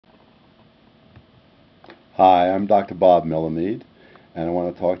Hi, I'm Dr. Bob Millamede, and I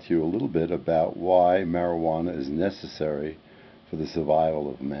want to talk to you a little bit about why marijuana is necessary for the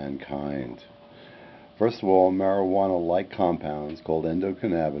survival of mankind. First of all, marijuana-like compounds called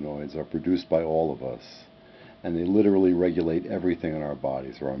endocannabinoids are produced by all of us, and they literally regulate everything in our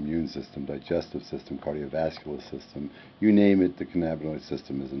bodies, our immune system, digestive system, cardiovascular system. You name it, the cannabinoid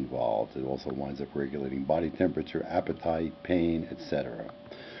system is involved. It also winds up regulating body temperature, appetite, pain, etc.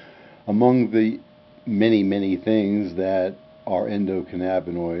 Among the many things that our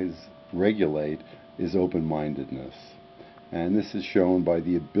endocannabinoids regulate is open-mindedness. And this is shown by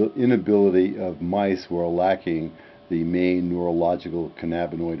the inability of mice who are lacking the main neurological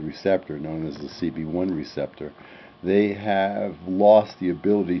cannabinoid receptor, known as the CB1 receptor. They have lost the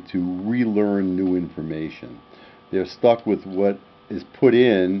ability to relearn new information. They're stuck with what is put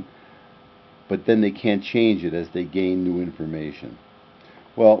in, but then they can't change it as they gain new information.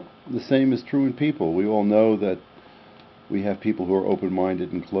 Well, the same is true in people. We all know that we have people who are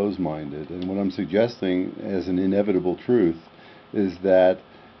open-minded and closed-minded. And what I'm suggesting as an inevitable truth is that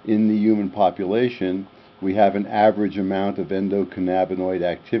in the human population, we have an average amount of endocannabinoid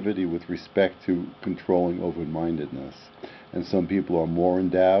activity with respect to controlling open-mindedness. And some people are more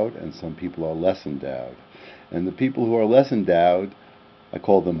endowed and some people are less endowed. And the people who are less endowed, I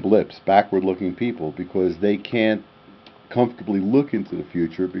call them blips, backward-looking people, because they can't comfortably look into the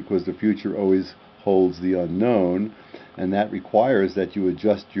future because the future always holds the unknown, and that requires that you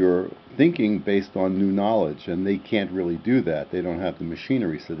adjust your thinking based on new knowledge, and they can't really do that. They don't have the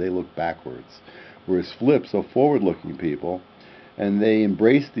machinery, so they look backwards. Whereas flips are forward-looking people, and they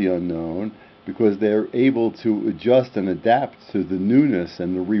embrace the unknown because they're able to adjust and adapt to the newness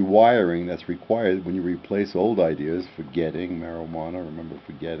and the rewiring that's required when you replace old ideas, forgetting, marijuana, remember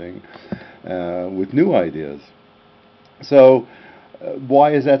forgetting, with new ideas. So,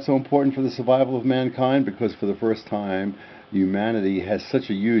 why is that so important for the survival of mankind? Because for the first time, humanity has such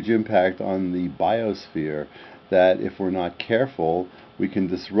a huge impact on the biosphere that if we're not careful, we can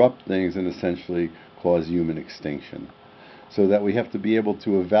disrupt things and essentially cause human extinction. So that we have to be able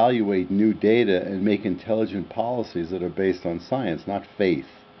to evaluate new data and make intelligent policies that are based on science, not faith.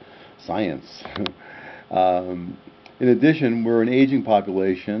 Science. In addition, we're an aging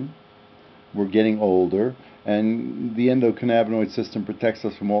population. We're getting older, and the endocannabinoid system protects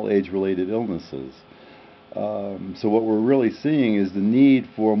us from all age-related illnesses. So what we're really seeing is the need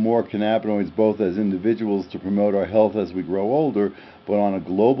for more cannabinoids, both as individuals to promote our health as we grow older, but on a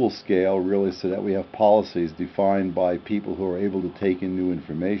global scale, really, so that we have policies defined by people who are able to take in new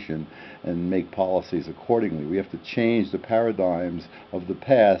information and make policies accordingly. We have to change the paradigms of the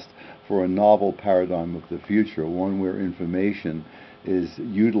past for a novel paradigm of the future, one where information is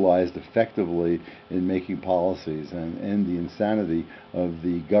utilized effectively in making policies and end the insanity of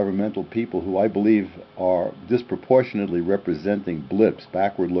the governmental people who I believe are disproportionately representing blips,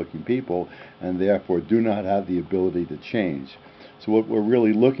 backward-looking people, and therefore do not have the ability to change. So what we're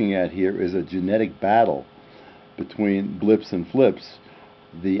really looking at here is a genetic battle between blips and flips,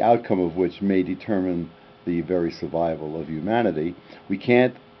 the outcome of which may determine the very survival of humanity. We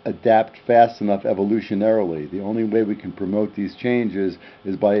can't adapt fast enough evolutionarily. The only way we can promote these changes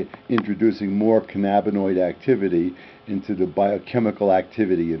is by introducing more cannabinoid activity into the biochemical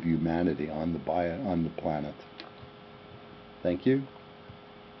activity of humanity on the planet. Thank you.